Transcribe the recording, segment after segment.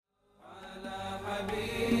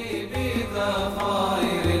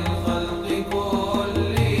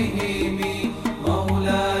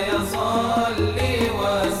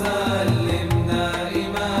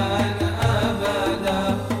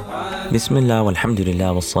Bismillah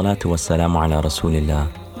walhamdulillah wassalatu wassalamu ala rasulillah.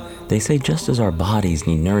 They say just as our bodies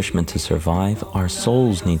need nourishment to survive, our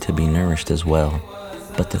souls need to be nourished as well.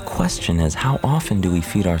 But the question is, how often do we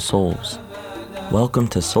feed our souls? Welcome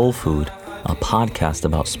to Soul Food, a podcast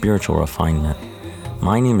about spiritual refinement.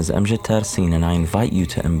 My name is Amjad Tarsin, and I invite you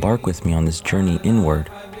to embark with me on this journey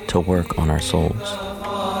inward to work on our souls.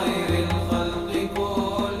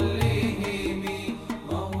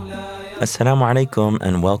 Assalamu alaikum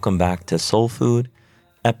and welcome back to Soul Food,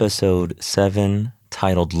 episode 7,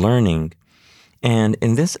 titled Learning. And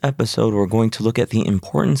in this episode, we're going to look at the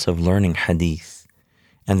importance of learning hadith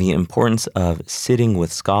and the importance of sitting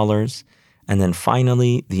with scholars, and then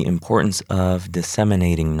finally, the importance of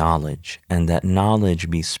disseminating knowledge, and that knowledge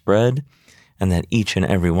be spread, and that each and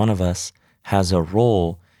every one of us has a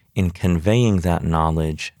role in conveying that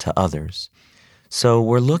knowledge to others. So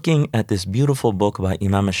we're looking at this beautiful book by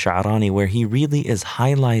Imam al-Sha'rani, where he really is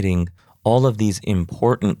highlighting all of these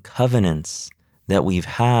important covenants that we've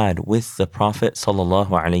had with the Prophet sallallahu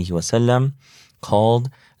alaihi wasallam, called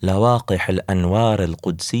Lawaqih al-Anwar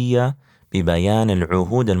al-Qudsiyya bibayan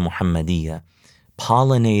al-Uhud al-Muhammadiyya,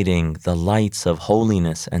 pollinating the lights of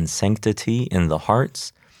holiness and sanctity in the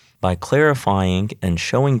hearts by clarifying and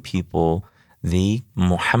showing people the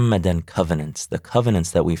Muhammadan covenants, the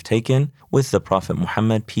covenants that we've taken with the Prophet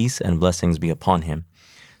Muhammad, peace and blessings be upon him.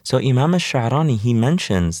 So Imam al-Sha'rani, he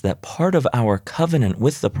mentions that part of our covenant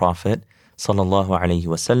with the Prophet sallallahu alaihi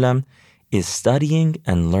wasallam is studying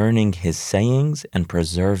and learning his sayings and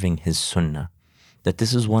preserving his sunnah. That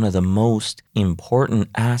this is one of the most important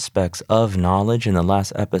aspects of knowledge. In the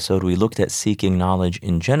last episode, we looked at seeking knowledge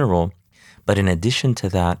in general, but in addition to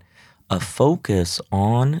that, a focus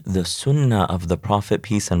on the sunnah of the Prophet,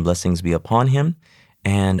 peace and blessings be upon him,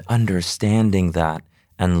 and understanding that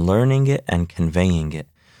and learning it and conveying it.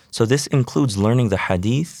 So this includes learning the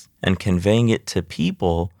hadith and conveying it to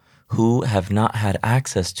people who have not had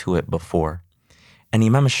access to it before. And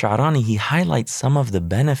Imam al-Sha'rani, he highlights some of the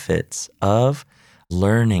benefits of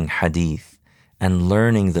learning hadith and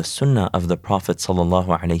learning the sunnah of the Prophet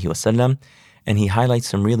sallallahu alaihi wasallam, and he highlights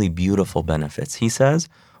some really beautiful benefits. He says,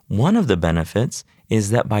 one of the benefits is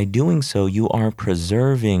that by doing so, you are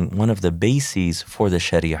preserving one of the bases for the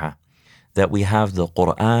Sharia. That we have the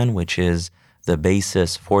Quran, which is the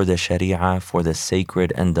basis for the Sharia, for the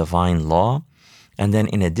sacred and divine law. And then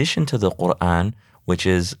in addition to the Quran, which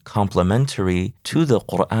is complementary to the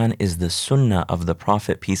Quran, is the Sunnah of the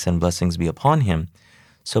Prophet, peace and blessings be upon him.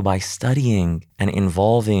 So by studying and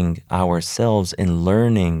involving ourselves in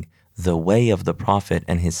learning the way of the Prophet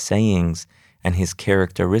and his sayings and his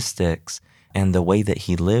characteristics and the way that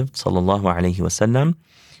he lived, sallallahu alaihi wasallam,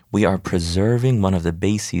 we are preserving one of the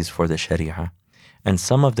bases for the Sharia. And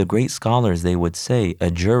some of the great scholars, they would say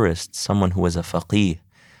a jurist, someone who is a faqih,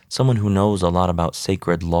 someone who knows a lot about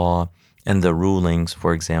sacred law and the rulings,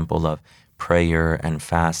 for example, of prayer and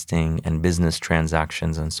fasting and business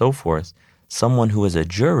transactions and so forth, someone who is a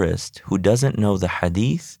jurist who doesn't know the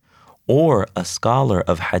hadith, or a scholar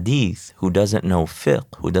of hadith who doesn't know fiqh,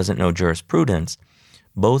 who doesn't know jurisprudence,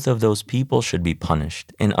 both of those people should be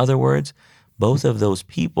punished. In other words, both of those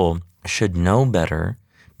people should know better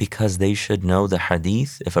because they should know the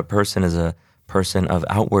hadith. If a person is a person of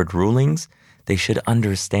outward rulings, they should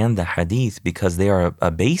understand the hadith because they are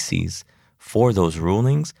a basis for those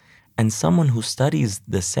rulings. And someone who studies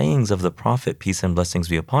the sayings of the Prophet, peace and blessings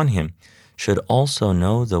be upon him, should also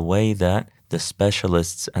know the way that the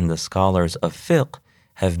specialists and the scholars of fiqh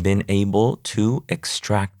have been able to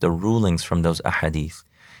extract the rulings from those ahadith.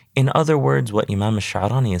 In other words, what Imam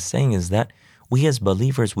al-Sha'rani is saying is that we as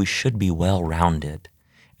believers, we should be well-rounded,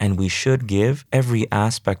 and we should give every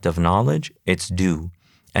aspect of knowledge its due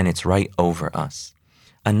and its right over us.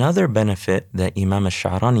 Another benefit that Imam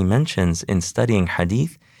al-Sha'rani mentions in studying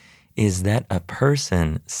hadith is that a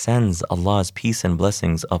person sends Allah's peace and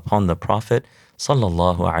blessings upon the Prophet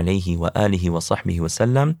sallallahu alaihi wa alihi wa sahbihi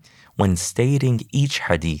wasallam when stating each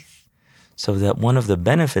hadith. So that one of the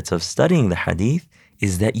benefits of studying the hadith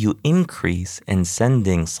is that you increase in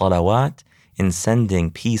sending salawat, in sending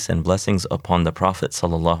peace and blessings upon the Prophet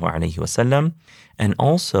sallallahu alaihi wasallam, and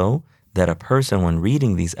also that a person, when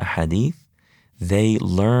reading these ahadith, they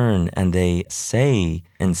learn and they say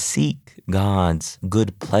and seek God's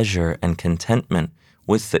good pleasure and contentment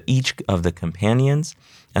with each of the companions,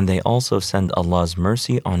 and they also send Allah's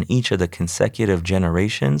mercy on each of the consecutive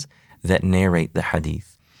generations that narrate the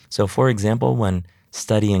hadith. So for example, when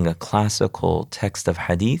studying a classical text of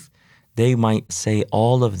hadith, they might say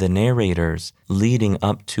all of the narrators leading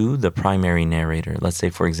up to the primary narrator. Let's say,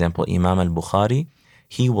 for example, Imam al-Bukhari,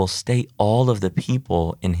 he will state all of the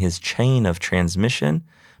people in his chain of transmission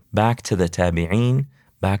back to the tabi'een,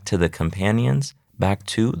 back to the companions, back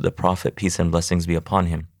to the Prophet, peace and blessings be upon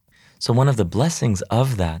him. So one of the blessings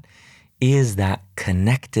of that is that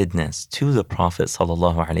connectedness to the Prophet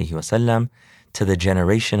sallallahu alaihi wasallam, to the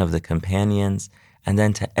generation of the companions, and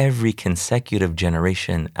then to every consecutive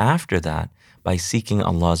generation after that by seeking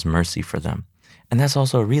Allah's mercy for them. And that's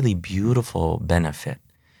also a really beautiful benefit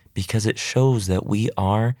because it shows that we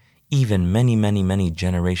are, even many, many, many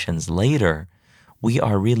generations later, we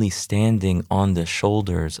are really standing on the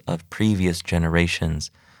shoulders of previous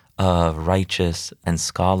generations of righteous and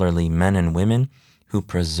scholarly men and women who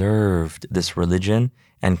preserved this religion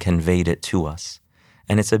and conveyed it to us.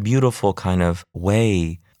 And it's a beautiful kind of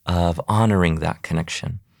way of honoring that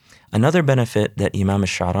connection. Another benefit that Imam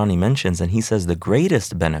al-Sha'rani mentions, and he says the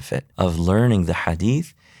greatest benefit of learning the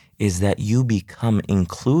hadith is that you become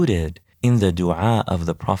included in the dua of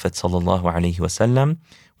the Prophet sallallahu alaihi wasallam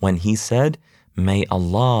when he said, "May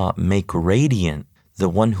Allah make radiant the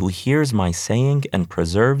one who hears my saying and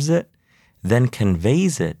preserves it, then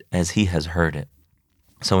conveys it as he has heard it."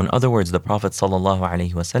 So in other words, the Prophet sallallahu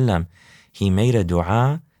alaihi wasallam, he made a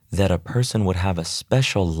dua that a person would have a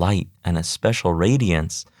special light and a special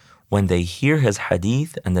radiance when they hear his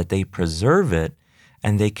hadith and that they preserve it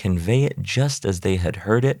and they convey it just as they had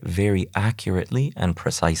heard it very accurately and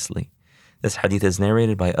precisely. This hadith is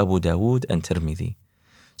narrated by Abu Dawood and Tirmidhi.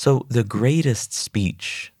 So the greatest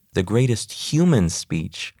speech, the greatest human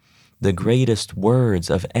speech, the greatest words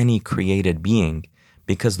of any created being,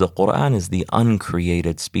 because the Quran is the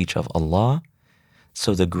uncreated speech of Allah,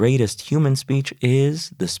 so the greatest human speech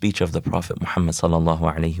is the speech of the Prophet Muhammad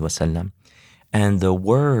sallallahu alaihi wasallam. And the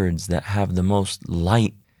words that have the most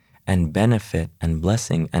light and benefit and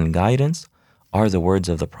blessing and guidance are the words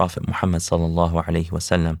of the Prophet Muhammad sallallahu alaihi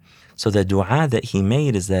wasallam. So the dua that he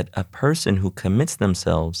made is that a person who commits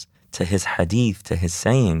themselves to his hadith, to his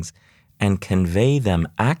sayings, and convey them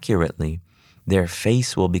accurately, their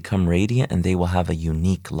face will become radiant and they will have a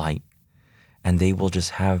unique light. And they will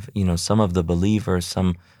just have, some of the believers,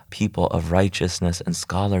 some people of righteousness and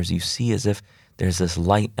scholars, you see as if there's this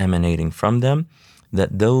light emanating from them,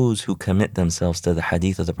 that those who commit themselves to the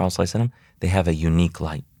hadith of the Prophet ﷺ, they have a unique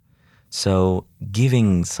light. So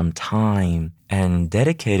giving some time and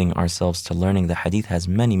dedicating ourselves to learning the hadith has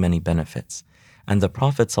many, many benefits. And the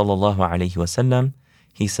Prophet ﷺ,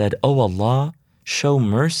 he said, "O Allah, show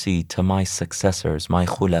mercy to my successors, my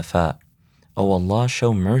khulafa. O Allah,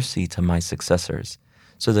 show mercy to my successors."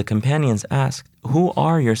 So the companions asked, "Who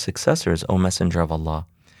are your successors, O Messenger of Allah?"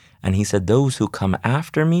 And he said, "Those who come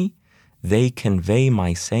after me, they convey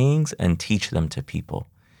my sayings and teach them to people.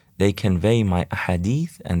 They convey my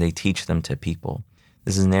ahadith and they teach them to people."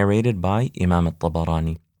 This is narrated by Imam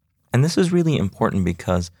al-Tabarani. And this is really important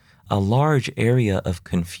because a large area of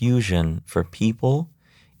confusion for people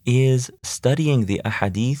is studying the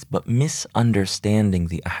ahadith but misunderstanding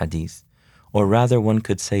the ahadith. Or rather, one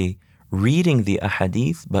could say, reading the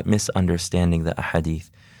ahadith but misunderstanding the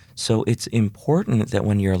ahadith. So it's important that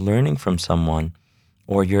when you're learning from someone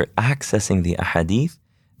or you're accessing the ahadith,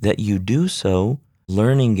 that you do so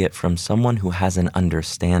learning it from someone who has an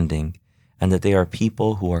understanding and that they are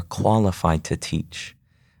people who are qualified to teach.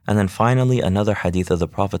 And then finally, another hadith of the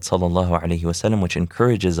Prophet ﷺ which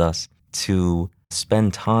encourages us to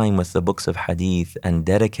spend time with the books of hadith and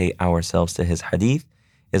dedicate ourselves to his hadith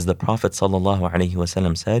is the Prophet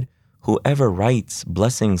ﷺ said, "Whoever writes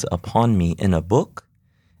blessings upon me in a book,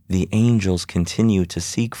 the angels continue to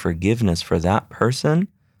seek forgiveness for that person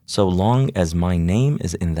so long as my name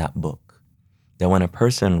is in that book." That when a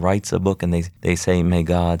person writes a book and they say, "May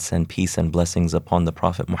God send peace and blessings upon the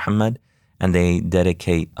Prophet Muhammad," and they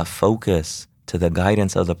dedicate a focus to the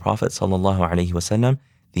guidance of the Prophet ﷺ,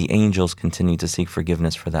 the angels continue to seek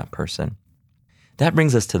forgiveness for that person. That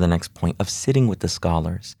brings us to the next point of sitting with the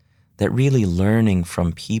scholars, that really learning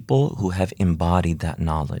from people who have embodied that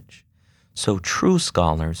knowledge. So true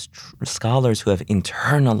scholars, scholars who have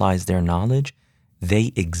internalized their knowledge,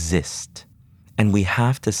 they exist. And we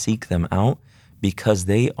have to seek them out because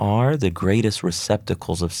they are the greatest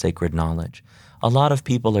receptacles of sacred knowledge. A lot of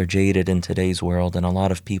people are jaded in today's world, and a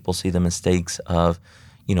lot of people see the mistakes of,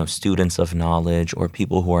 students of knowledge or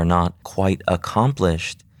people who are not quite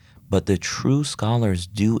accomplished. But the true scholars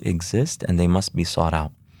do exist and they must be sought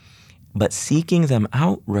out. But seeking them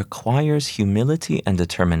out requires humility and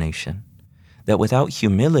determination. That without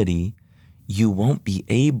humility, you won't be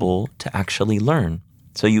able to actually learn.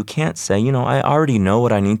 So you can't say, I already know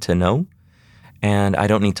what I need to know and I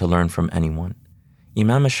don't need to learn from anyone.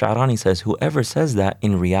 Imam al-Sha'rani says, whoever says that,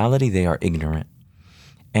 in reality, they are ignorant.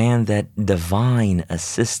 And that divine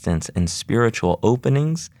assistance and spiritual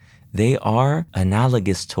openings, they are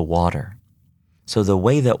analogous to water. So the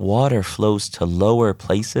way that water flows to lower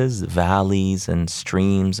places, valleys and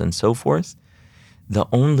streams and so forth, the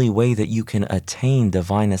only way that you can attain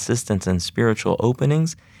divine assistance and spiritual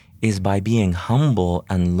openings is by being humble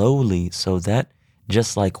and lowly, so that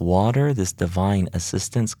just like water, this divine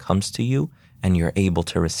assistance comes to you and you're able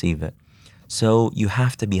to receive it. So you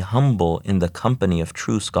have to be humble in the company of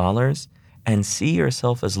true scholars and see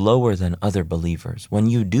yourself as lower than other believers. When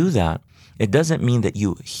you do that, it doesn't mean that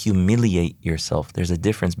you humiliate yourself. There's a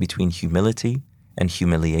difference between humility and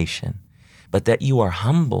humiliation. But that you are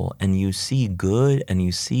humble and you see good and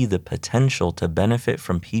you see the potential to benefit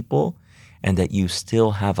from people, and that you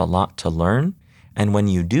still have a lot to learn. And when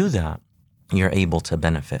you do that, you're able to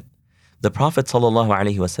benefit. The Prophet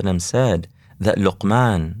ﷺ said that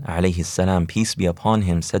Luqman alayhi salam, peace be upon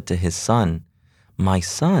him, said to his son, "My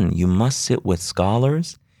son, you must sit with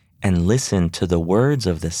scholars and listen to the words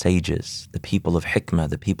of the sages, the people of hikmah,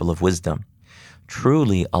 the people of wisdom.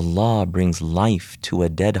 Truly, Allah brings life to a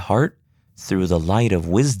dead heart through the light of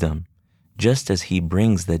wisdom, just as He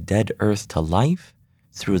brings the dead earth to life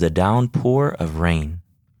through the downpour of rain.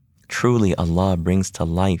 Truly, Allah brings to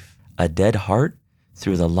life a dead heart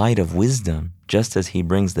through the light of wisdom, just as He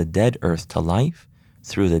brings the dead earth to life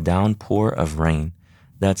through the downpour of rain."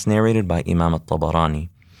 That's narrated by Imam al-Tabarani.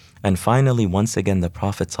 And finally, once again, the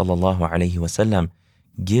Prophet ﷺ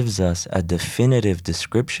gives us a definitive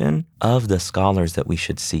description of the scholars that we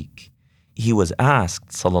should seek. He was asked,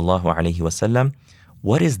 ﷺ,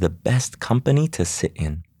 what is the best company to sit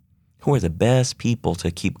in? Who are the best people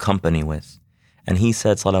to keep company with? And he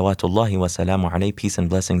said, salawatullahi wa salamu alayhi, peace and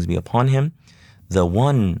blessings be upon him, the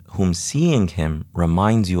one whom seeing him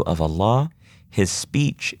reminds you of Allah, his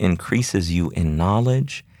speech increases you in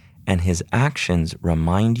knowledge, and his actions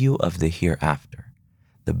remind you of the hereafter.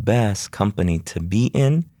 The best company to be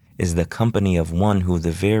in is the company of one who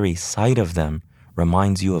the very sight of them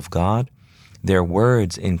reminds you of God, their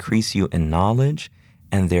words increase you in knowledge,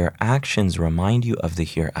 and their actions remind you of the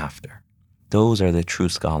hereafter. Those are the true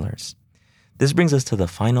scholars. This brings us to the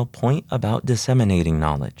final point about disseminating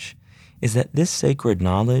knowledge, is that this sacred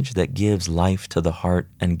knowledge that gives life to the heart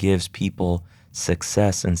and gives people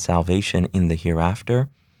success and salvation in the hereafter,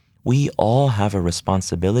 we all have a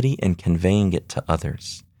responsibility in conveying it to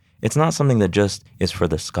others. It's not something that just is for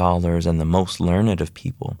the scholars and the most learned of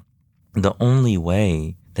people. The only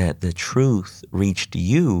way that the truth reached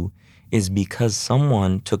you is because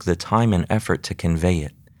someone took the time and effort to convey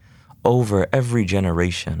it over every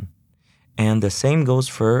generation. And the same goes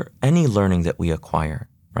for any learning that we acquire,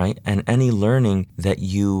 right? And any learning that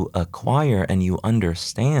you acquire and you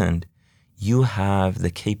understand, you have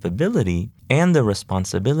the capability and the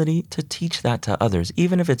responsibility to teach that to others,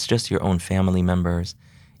 even if it's just your own family members,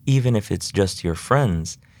 even if it's just your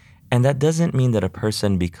friends. And that doesn't mean that a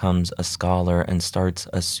person becomes a scholar and starts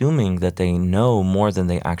assuming that they know more than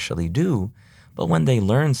they actually do. But when they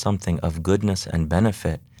learn something of goodness and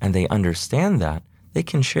benefit, and they understand that, they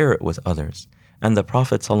can share it with others. And the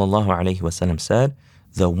Prophet ﷺ said,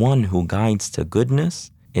 the one who guides to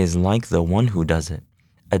goodness is like the one who does it.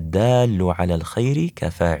 الدال على الخير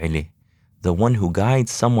كفاعله. The one who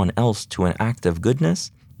guides someone else to an act of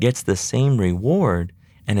goodness gets the same reward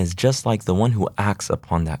and is just like the one who acts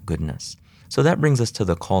upon that goodness. So that brings us to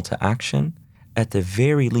the call to action. At the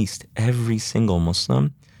very least, every single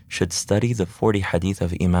Muslim should study the 40 hadith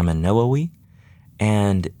of Imam al-Nawawi.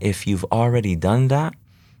 And if you've already done that,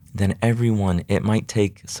 then everyone, it might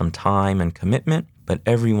take some time and commitment, but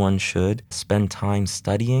everyone should spend time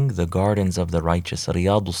studying the Gardens of the Righteous,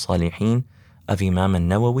 Riyadus Salihin of Imam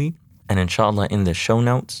al-Nawawi. And inshallah, in the show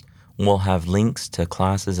notes, we'll have links to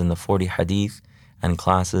classes in the 40 hadith and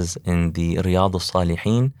classes in the Riyadus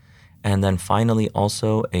Salihin. And then finally,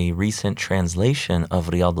 also a recent translation of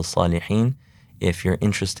Riyadus Salihin, if you're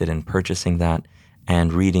interested in purchasing that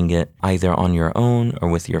and reading it either on your own or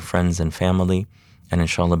with your friends and family, and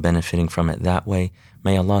inshallah benefiting from it that way.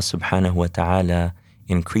 May Allah subhanahu wa ta'ala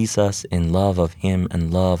increase us in love of Him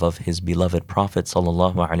and love of His beloved Prophet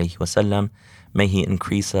sallallahu alaihi wasallam. May He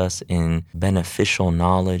increase us in beneficial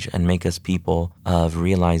knowledge and make us people of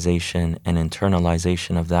realization and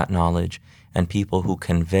internalization of that knowledge, and people who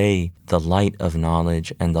convey the light of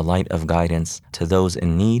knowledge and the light of guidance to those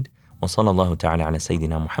in need. Wa sallallahu ta'ala ala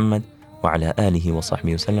Sayyidina Muhammad wa ala alihi wa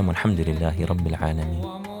sahbihi wa sallam, walhamdulillahi rabbil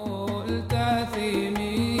alameen.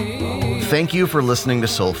 Thank you for listening to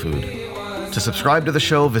Soul Food. To subscribe to the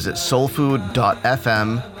show, visit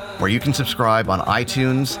soulfood.fm, where you can subscribe on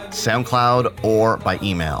iTunes, SoundCloud, or by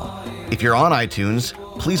email. If you're on iTunes,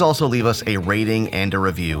 please also leave us a rating and a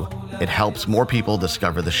review. It helps more people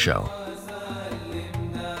discover the show.